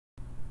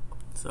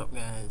What's up,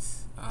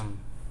 guys?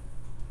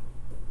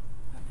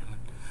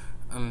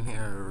 I'm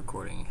here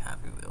recording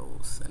Happy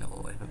Wheels. I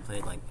know I haven't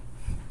played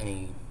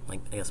any I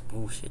guess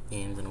bullshit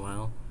games in a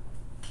while.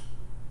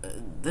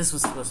 This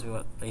was supposed to be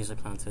what I usually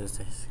play on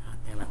Tuesdays. God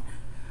damn it.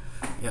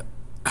 Yep.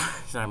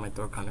 Sorry, my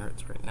throat kind of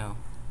hurts right now.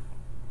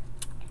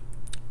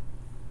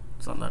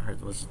 It's not that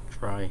hurts, it was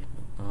dry.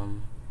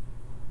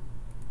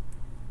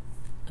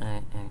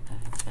 Okay.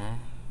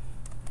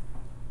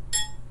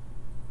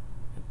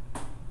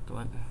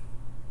 What?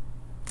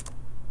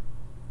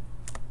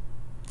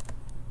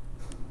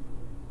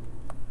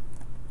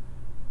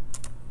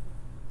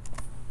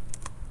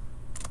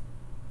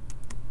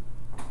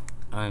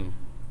 I'm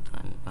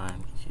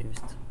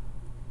confused.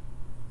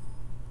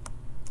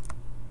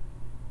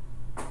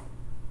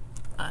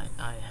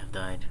 I have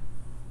died.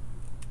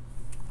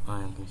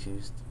 I am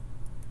confused.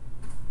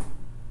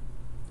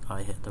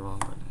 I hit the wrong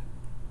button.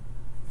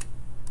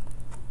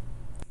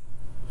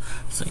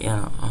 So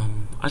yeah,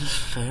 I just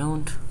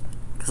failed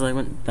because I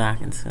went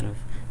back instead of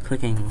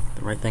clicking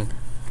the right thing.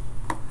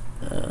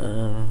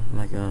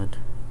 My god.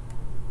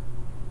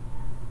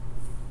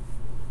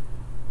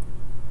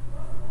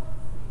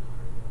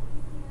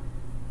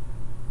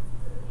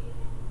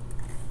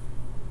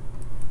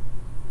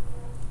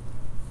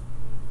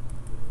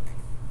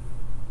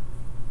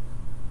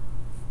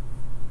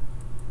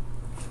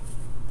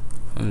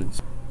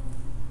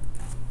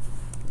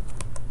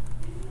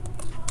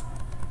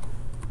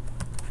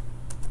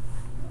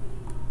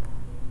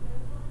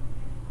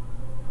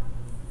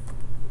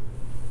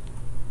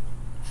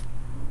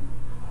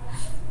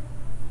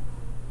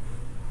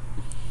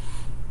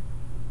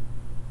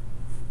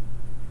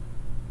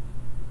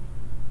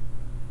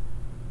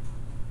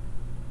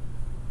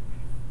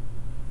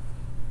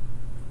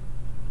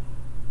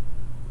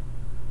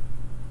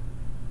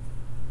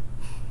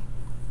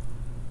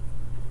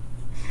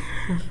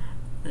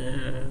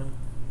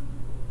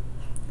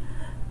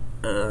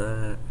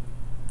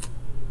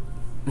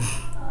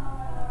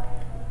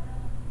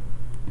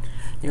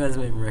 You guys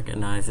may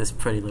recognize this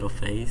pretty little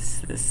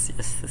face. This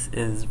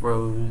is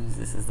Rose.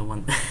 This is the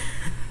one.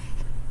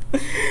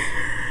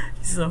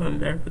 She's so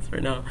embarrassed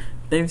right now.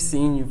 They've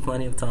seen you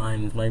plenty of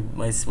times. Remember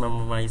when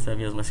I used to have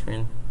you as my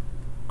screen?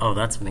 Oh,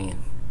 that's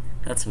mean.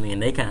 That's mean.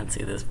 They can't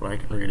see this, but I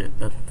can read it.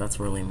 That's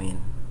really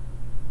mean.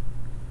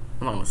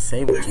 I'm not gonna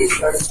say what you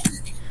said.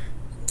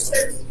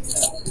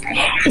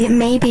 It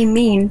may be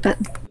mean, but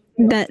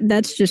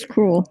that's just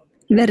cruel.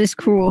 That is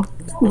cruel.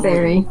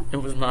 Very. It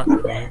was not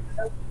cruel.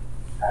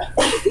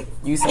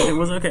 You said it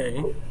was okay.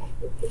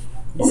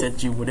 You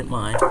said you wouldn't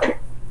mind.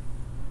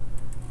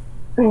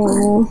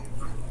 Oh.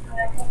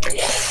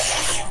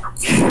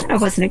 I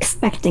wasn't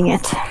expecting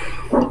it.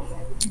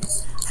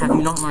 Have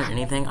you not learned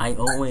anything? I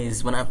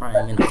always, whenever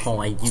I'm in a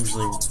call, I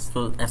usually,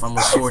 if I'm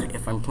recording,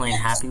 if I'm playing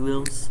Happy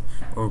Wheels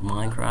or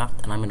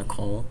Minecraft and I'm in a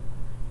call,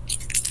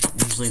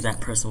 usually that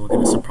person will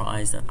get a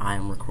surprise that I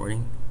am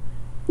recording.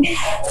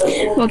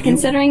 Well,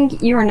 considering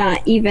you're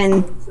not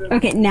even...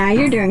 Okay, now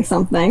you're doing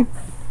something.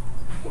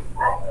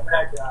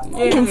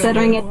 Yeah,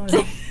 considering it...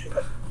 I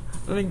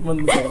think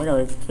one second, I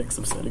gotta fix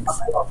some settings.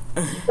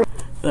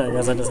 Sorry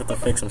guys, I just have to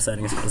fix some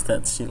settings because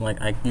that's, you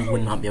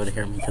would not be able to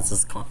hear me because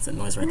there's constant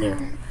noise right there.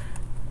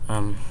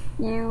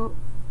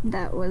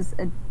 That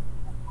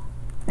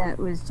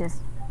was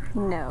just...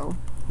 No.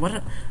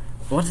 What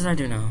did I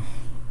do now?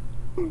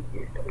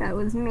 That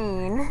was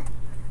mean.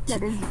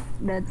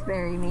 That's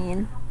very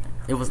mean.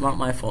 It was not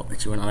my fault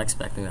that you were not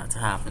expecting that to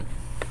happen.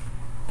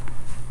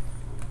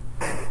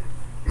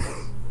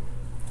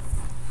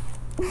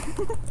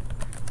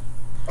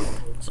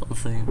 So I'm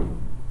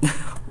saying,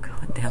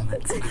 god damn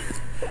it.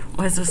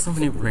 Why is there so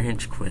many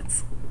rage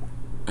quits?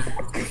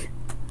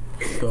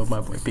 Go, my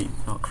boy Pete.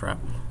 Oh crap.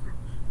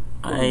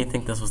 I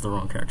think this was the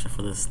wrong character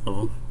for this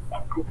level.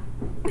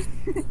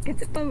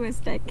 It's a pogo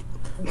stick.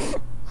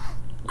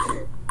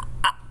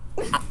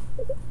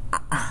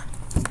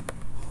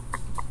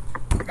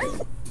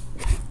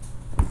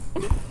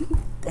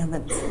 Damn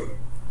it.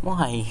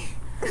 Why?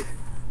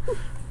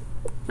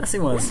 Jesse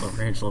wants a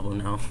rage level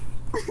now.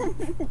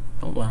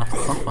 Don't laugh,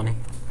 it's not funny.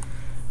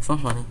 It's not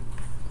funny.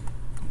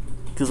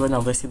 Because right now,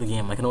 if they see the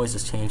game, I can always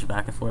just change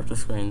back and forth the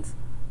screens.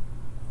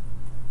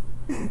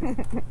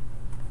 Friggin'.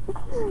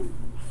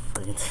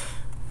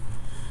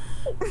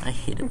 I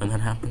hate it when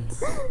that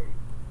happens.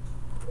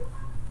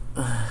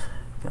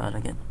 God, I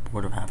get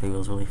bored of Happy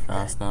Wheels really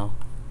fast now.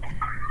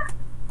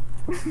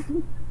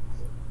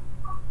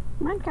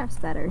 Minecraft's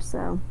better,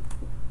 so...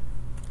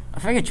 I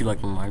figured you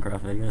like my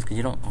Minecraft videos because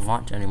you don't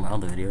watch any of my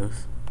other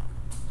videos.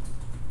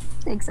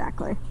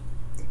 Exactly.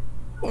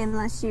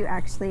 Unless you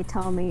actually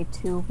tell me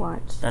to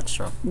watch. That's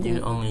true.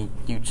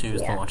 You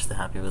choose to watch the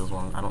Happy Wheels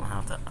one. I don't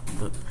have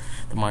the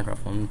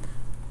Minecraft one.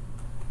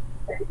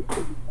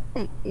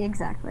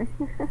 Exactly.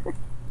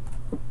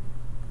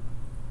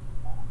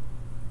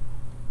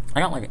 I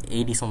got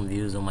 80 some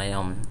views on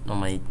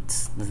my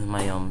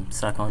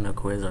Secondo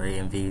quiz or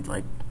AMV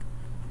like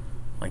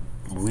a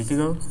week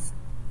ago.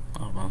 I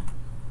don't know.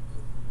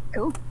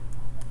 Cool.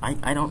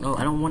 I don't know.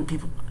 I don't want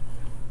people.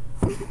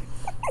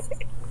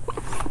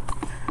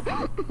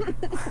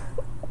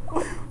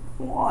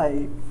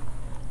 Why?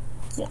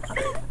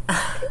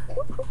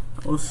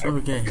 Oh, so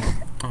gay.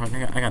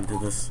 Alright, I gotta do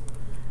this.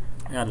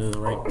 I gotta do this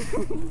right.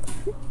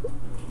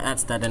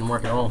 That didn't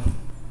work at all.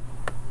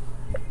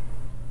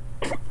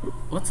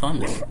 What's on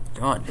this?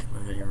 God,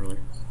 I video earlier.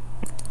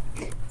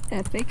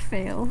 Epic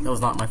fail. That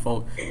was not my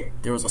fault.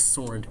 There was a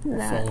sword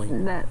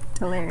falling. That's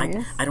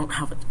hilarious. I don't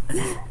have it.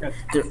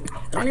 There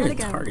aren't even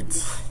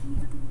targets.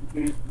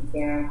 Please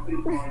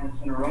pardon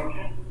this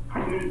interruption.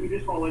 We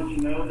just want to let you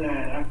know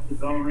that after the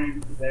bell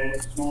rings today,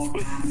 small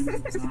time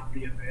will not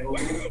be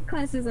available.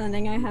 Class is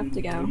ending. I have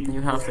to go.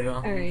 You have to go.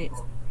 All right.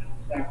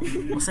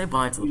 We'll say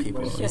bye to the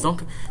people. Just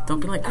don't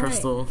be like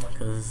Crystal,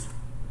 because.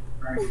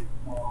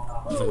 All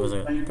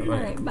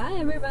right. Bye,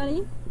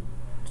 everybody.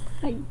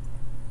 Bye.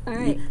 All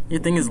right.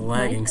 Your thing is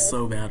lagging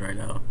so bad right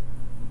now.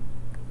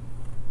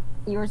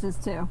 Yours is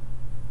too.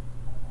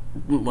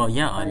 Well,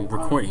 yeah, I'm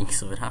recording,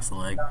 so it has to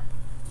lag.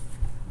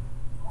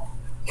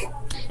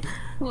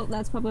 Well,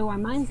 that's probably why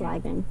mine's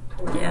lagging.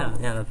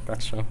 Yeah,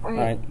 that's true.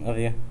 Alright, love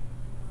you.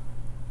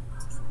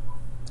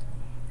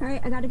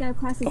 Alright, I gotta go.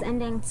 Class is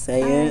ending.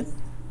 Say Bye.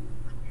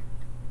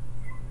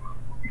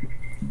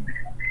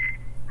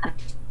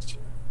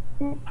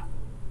 it.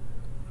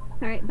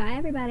 Alright, bye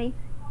everybody.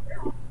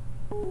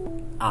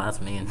 Oh, that's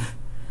mean.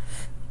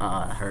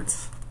 It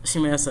hurts. She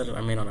may have said it,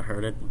 I may not have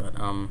heard it, but,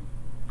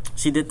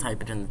 she did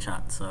type it in the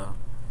chat, so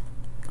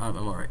I'm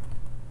alright.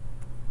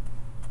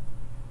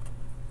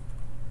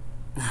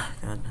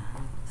 God,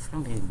 it's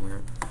gonna be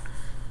weird.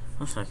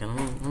 1 second,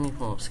 let me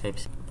pull up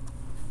Skype.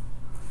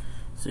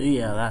 So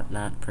yeah,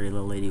 that pretty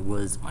little lady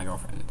was my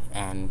girlfriend,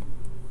 and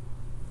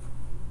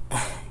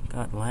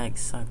God, lag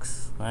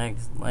sucks.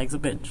 Lag's a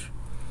bitch.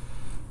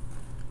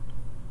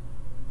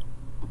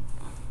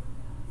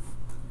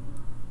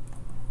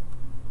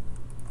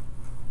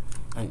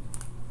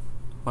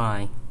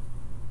 Why?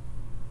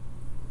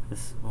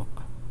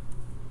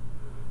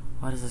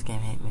 Why does this game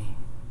hate me?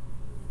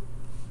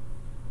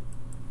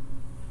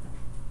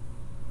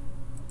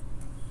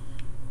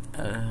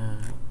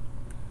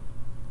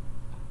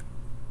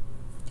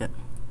 Yep.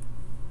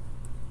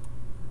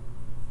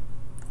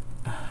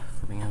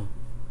 Flipping out.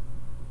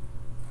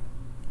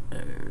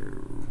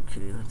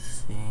 Okay, let's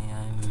see.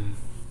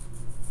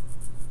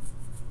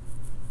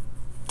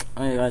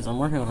 Alright, guys, I'm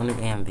working on a new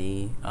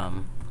AMV.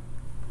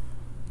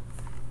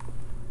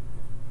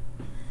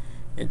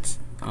 It's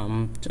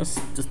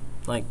just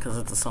like, cause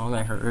it's a song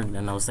I heard,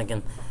 and I was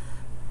listening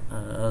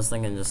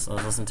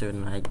to it,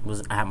 and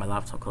I had my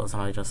laptop closed,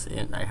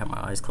 and I had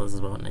my eyes closed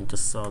as well, and I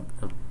just saw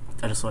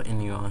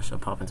Inuyasha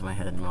pop into my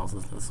head, and I was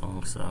listening to the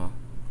song. So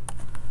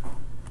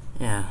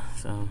yeah,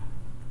 so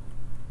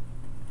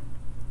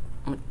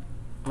I'm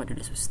gonna do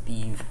this with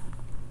Steve.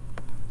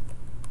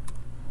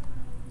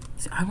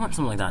 See, I want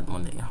something like that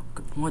one day.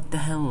 What the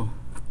hell?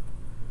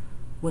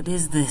 What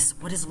is this?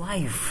 What is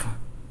life?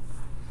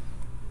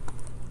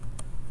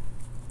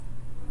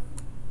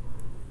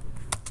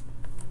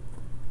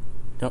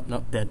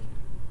 Nope, dead.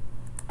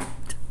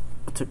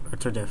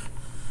 It's her diff.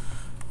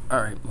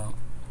 Alright, well.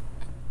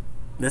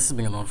 This has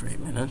been going on for 8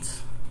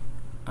 minutes.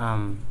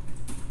 I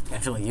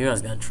feel like you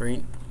guys got a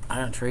treat. I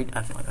got a treat.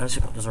 I feel like I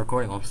should cut this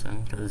recording off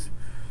soon, because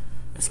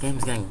this game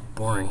is getting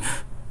boring.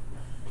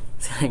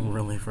 It's getting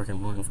really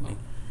freaking boring for me.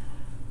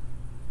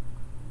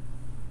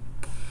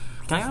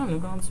 Can I go on New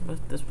Gods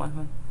with this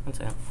Wi-Fi? One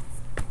second.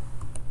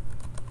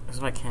 Because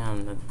if I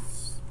can,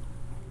 that's...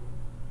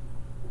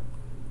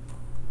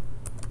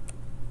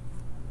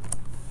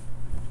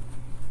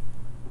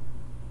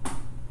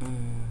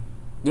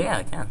 Yeah,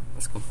 I can.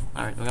 That's cool.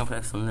 Alright, we're gonna play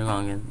some New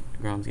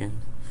Grounds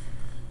games.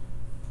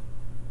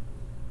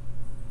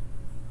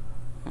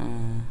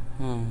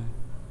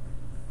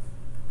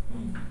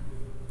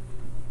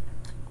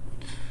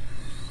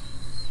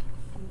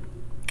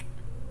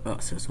 Oh,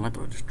 seriously, my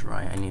throat is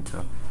dry. I need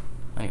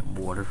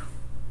water.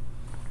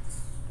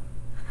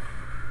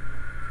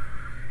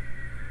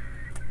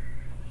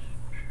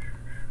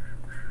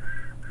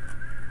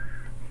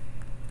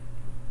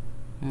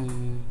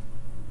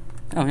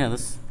 Oh yeah,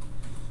 this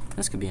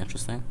could be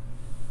interesting.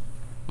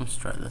 Let's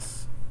try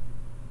this.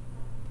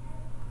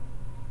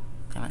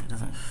 Damn it, it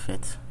doesn't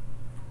fit.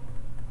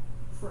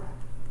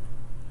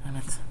 Damn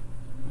it.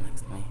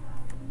 Next to me.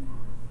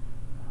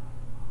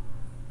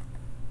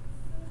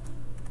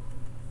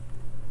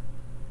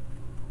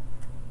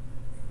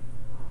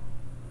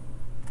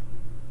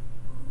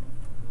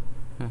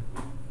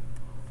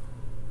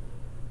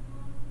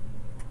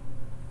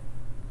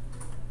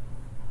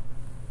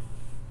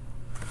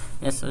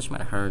 Yes, as you might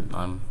have heard,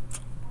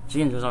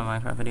 she enjoys our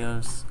Minecraft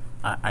videos.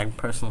 I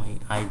personally,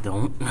 I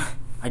don't.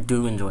 I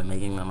do enjoy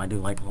making them. I do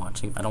like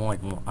watching. I don't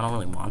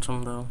really watch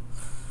them though,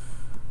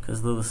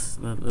 because they're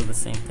the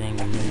same thing.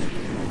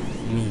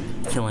 Me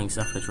killing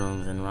suffrage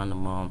rooms and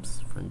random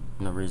mobs for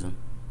no reason.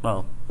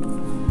 Well, I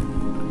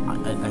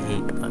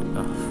hate.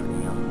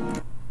 Freaking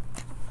hell.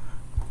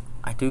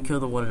 I do kill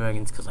the water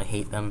dragons because I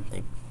hate them.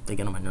 They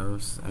get on my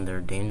nerves and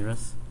they're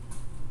dangerous.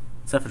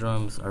 Suffrage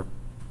rooms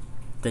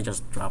they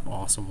just drop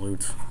awesome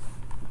loot.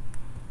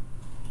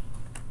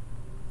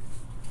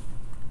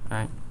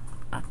 Alright.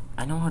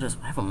 I know how to.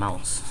 I have a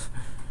mouse.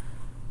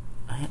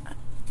 I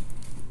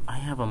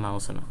have a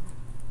mouse and.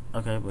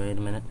 Okay, wait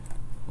a minute.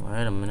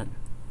 Wait a minute.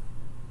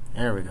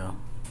 There we go.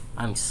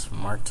 I'm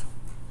smart.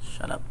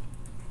 Shut up.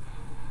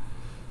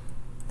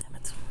 Damn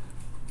it.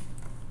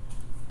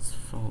 Let's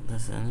fold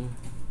this in.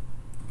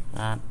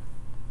 That.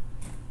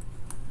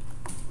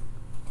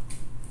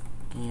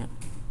 Yep.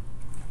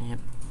 Yep.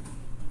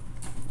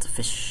 It's a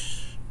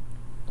fish.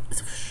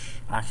 It's a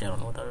fish. Actually, I don't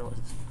know what that was.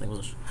 I think it was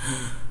a fish.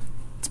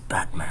 It's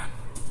Batman.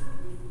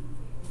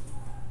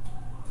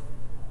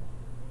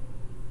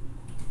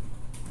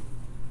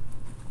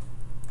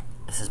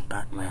 This is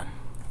Batman.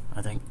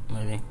 I think,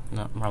 maybe.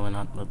 No, probably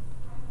not, but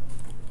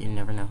you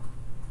never know.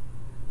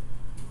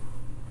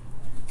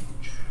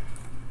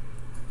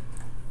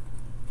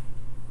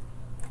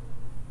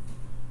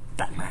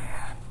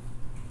 Batman.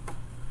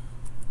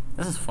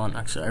 This is fun,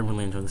 actually. I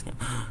really enjoy this game.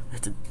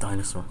 It's a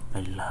dinosaur.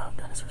 I love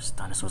dinosaurs.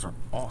 Dinosaurs are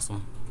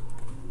awesome.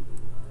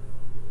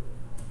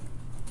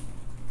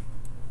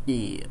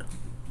 Yeah.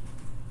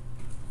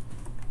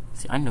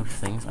 See, I know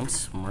things. I'm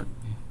smart.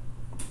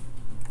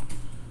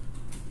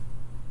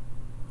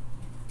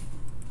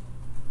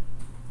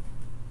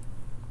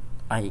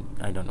 I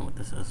don't know what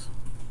this is.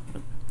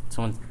 But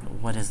someone,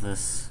 what is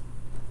this?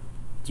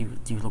 Do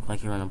you look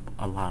like you're in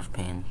a lot of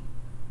pain?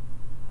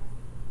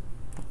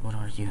 What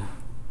are you?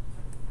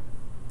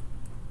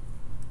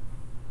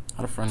 I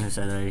had a friend who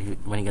said that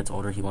when he gets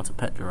older, he wants a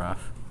pet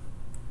giraffe.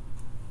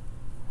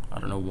 I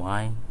don't know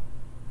why.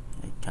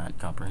 I can't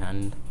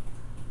comprehend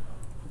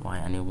why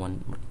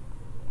anyone would.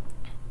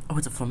 Oh,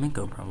 it's a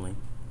flamingo, probably.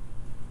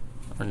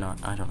 Or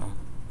not, I don't know.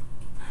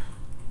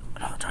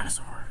 Another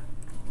dinosaur.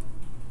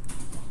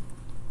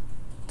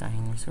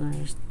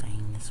 Dinosaurs,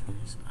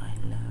 dinosaurs. I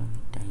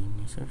love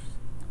dinosaurs.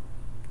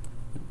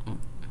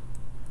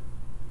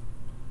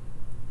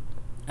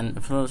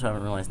 And for those who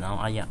haven't realized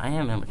now, yeah, I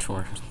am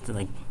immature.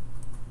 Like,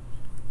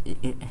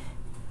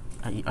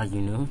 are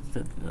you new?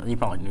 You're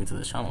probably new to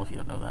this channel if you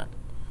don't know that.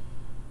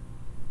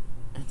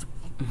 It's.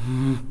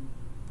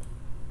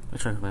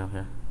 Let's try to come out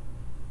here.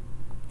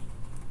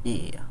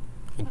 Yeah,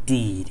 I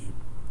did it.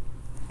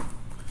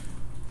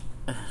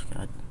 Oh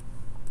God,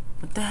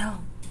 what the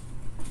hell?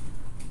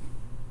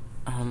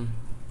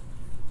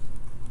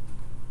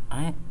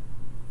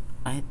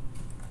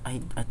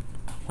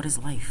 What is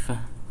life?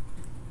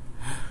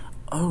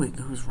 Oh, it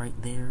goes right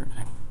there.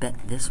 I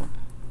bet this one.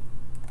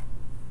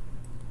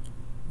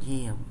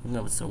 Yeah,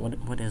 no. So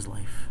what is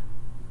life?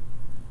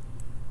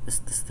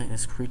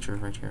 This creature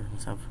right here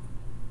must have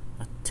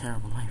a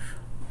terrible life.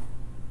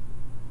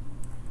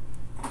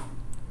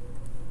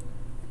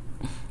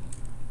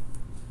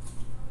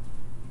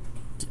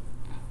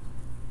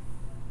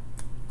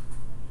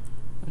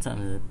 What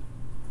time is it?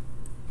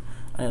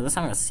 Oh, yeah, this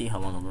time I gotta see how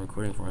long I'm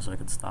recording for so I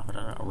can stop it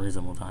at a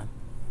reasonable time.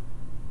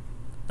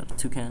 That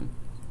toucan?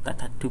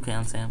 That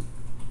toucan, Sam?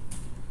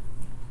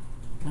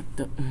 What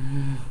the?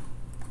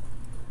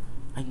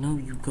 I know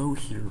you go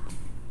here.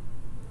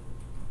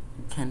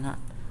 You cannot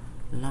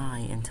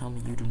lie and tell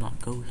me you do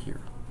not go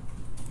here.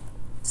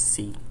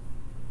 See?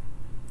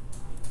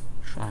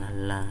 Trying to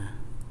lie.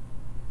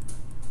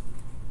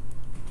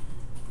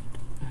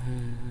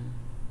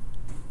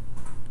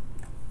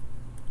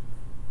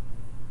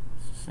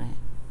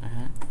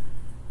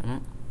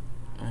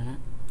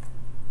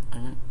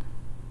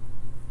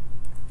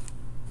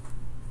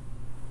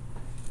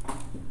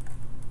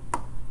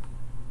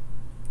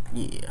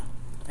 Yeah,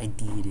 I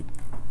did it.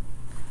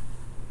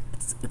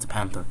 It's a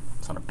panther.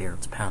 It's not a bear,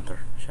 it's a panther.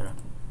 Shut up.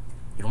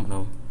 You don't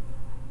know.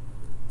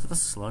 Is it a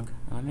slug?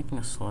 Am I making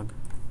a slug?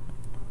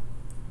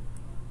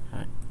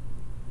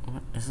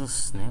 What? Is this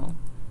a snail?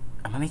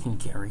 Am I making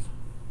Gary?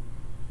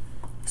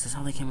 Is this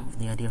how they came up with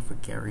the idea for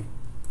Gary?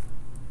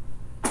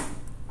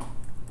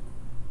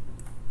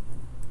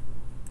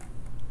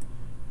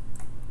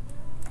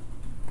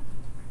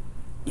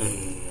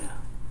 Yeah.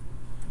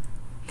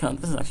 God,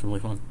 this is actually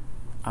really fun.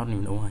 I don't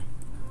even know why.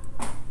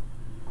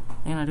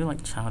 And I do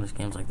like childish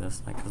games like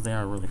this, like, because they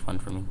are really fun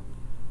for me.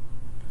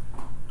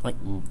 I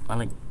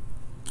like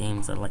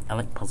games that I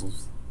like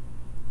puzzles.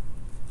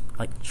 I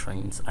like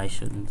trains. I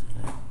shouldn't say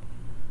that.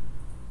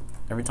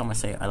 Every time I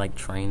say I like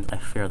trains, I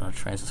fear that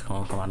trains just come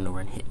out of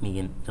nowhere and hit me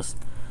and just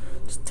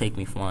take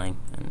me flying.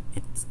 And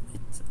it's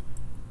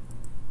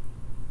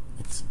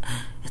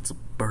a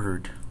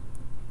bird.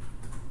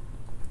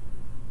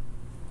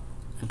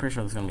 I'm pretty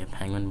sure there's gonna be a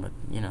penguin, but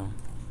you know,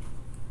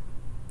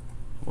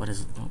 what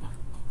is it?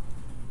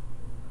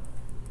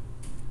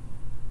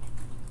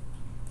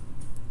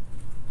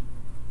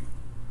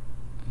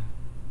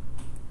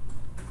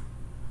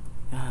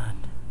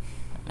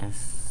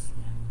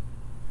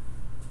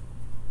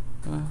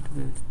 God,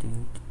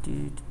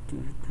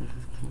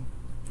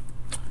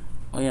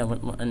 oh yeah,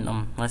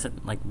 when I said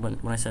when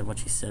I said what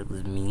she said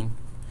was mean,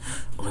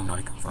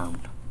 Illuminati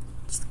confirmed.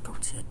 It's the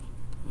goat said.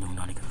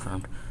 Illuminati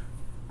confirmed.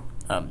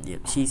 Yeah,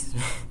 she's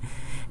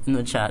in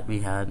the chat we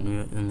had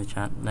in the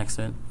chat next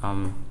to it.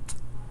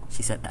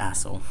 She said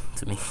asshole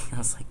to me. I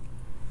was like,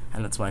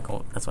 and that's why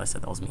I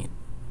said that was mean.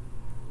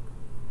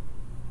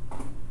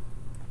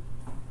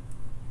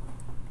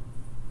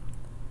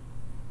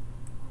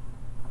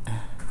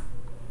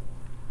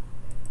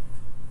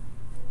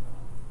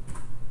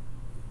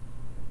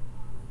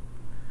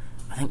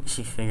 think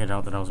she figured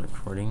out that I was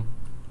recording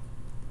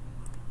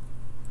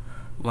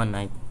when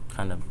I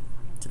kind of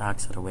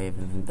acted a wave,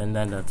 and then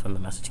that's when the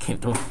message came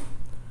through.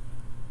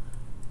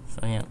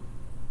 So yeah,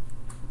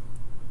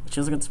 she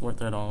was a good sport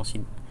there at all.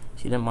 She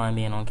didn't mind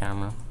being on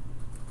camera.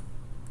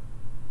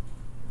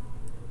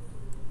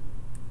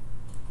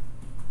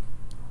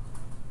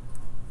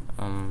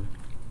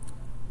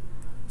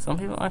 Some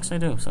people actually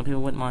do. Some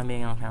people wouldn't mind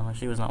being on camera.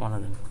 She was not one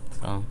of them.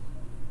 So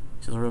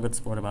she was a real good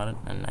sport about it,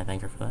 and I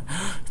thank her for that.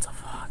 It's a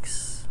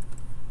fox.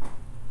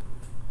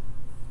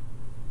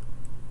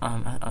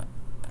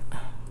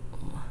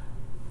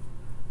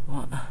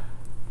 What?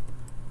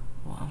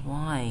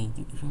 Why?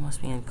 You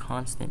must be in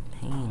constant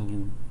pain,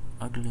 you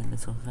ugly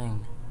little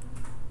thing.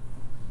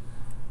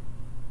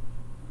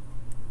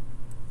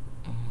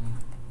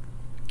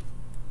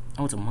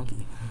 Oh, it's a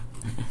monkey.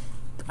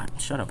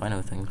 Shut up, I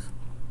know things.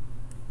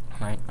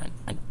 Right?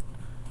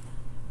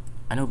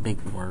 I know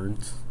big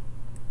words.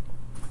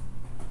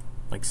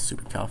 Like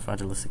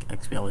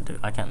supercalifragilisticexpialidocious.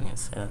 I can't even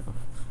say that.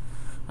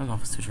 I don't know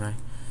if it's too dry.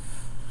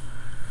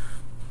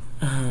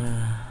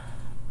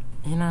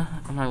 You know,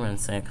 I'm not going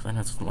to say it because I know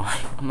it's a lie.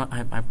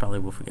 I probably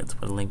will forget to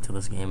put a link to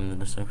this game in the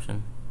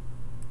description.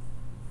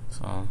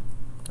 So,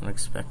 don't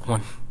expect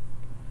one.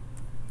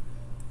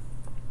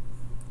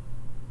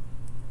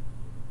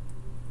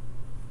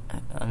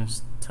 I'm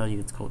just telling you,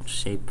 it's called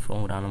Shape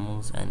Fold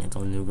Animals, and it's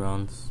on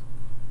Newgrounds.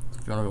 So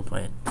if you want to go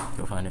play it,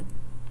 go find it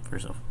for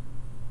yourself.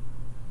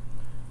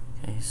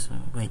 Okay, so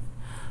wait,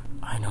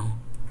 I know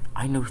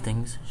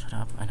things. Shut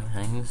up, I know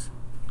things.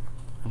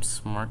 I'm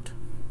smart.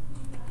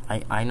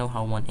 I know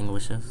how one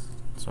English is,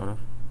 sort of.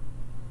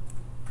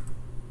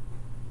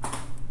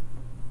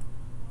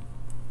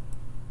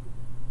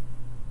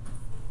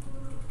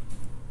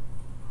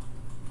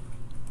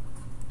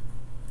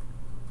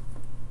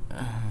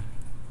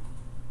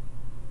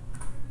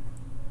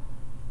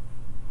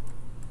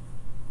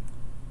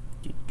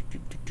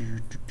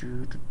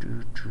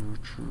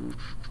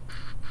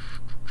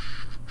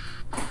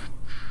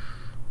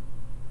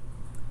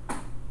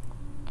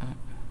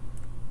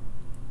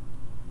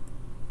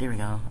 There we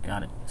go. I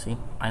got it. See,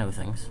 I know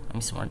things.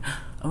 I'm smart.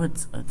 Oh,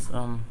 it's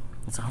a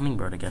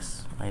hummingbird, I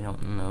guess. I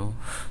don't know.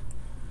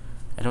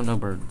 I don't know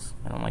birds.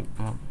 I don't like.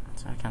 Well,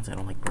 I can't say I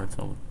don't like birds.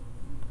 So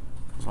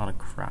there's a lot of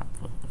crap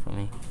for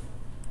me.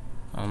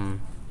 I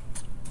don't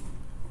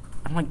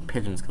like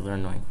pigeons because they're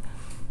annoying.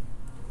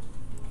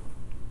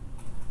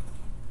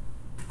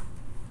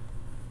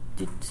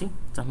 See,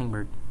 it's a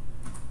hummingbird.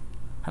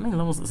 How many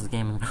levels is this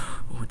game?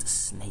 Oh, it's a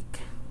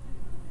snake.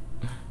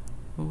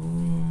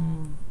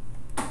 Ooh.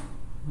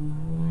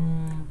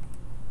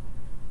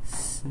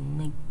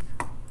 Snake.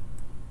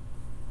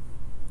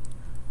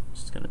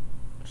 Just gotta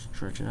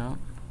stretch it out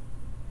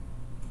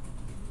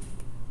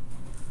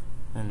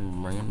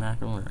and bring it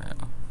back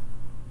around.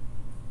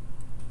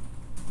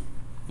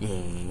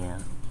 Yeah.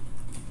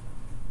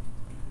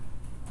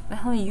 The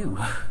hell are you?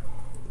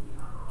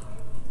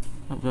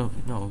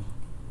 No.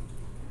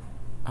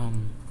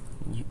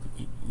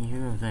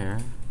 You're there.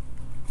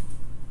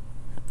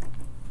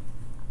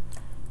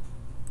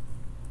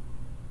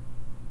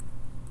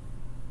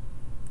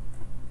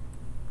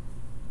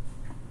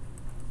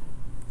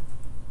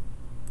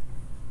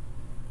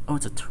 Oh,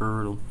 it's a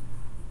turtle.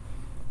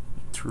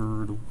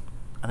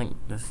 I think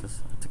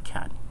it's a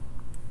cat.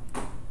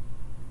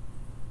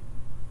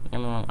 I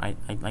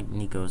like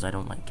Nikos, I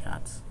don't like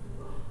cats.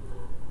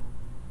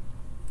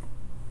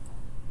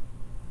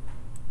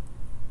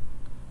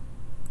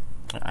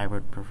 I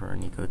would prefer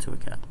Nico to a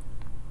cat.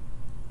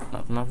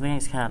 Nothing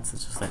against cats,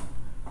 it's just that,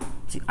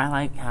 see, I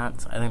like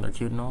cats, I think they're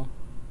cute and all,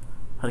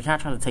 but the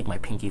cat tried to take my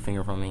pinky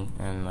finger from me,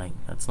 and like,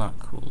 that's not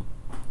cool.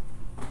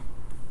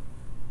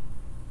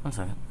 1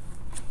 second.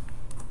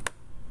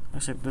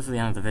 Actually, this is the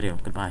end of the video.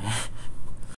 Goodbye.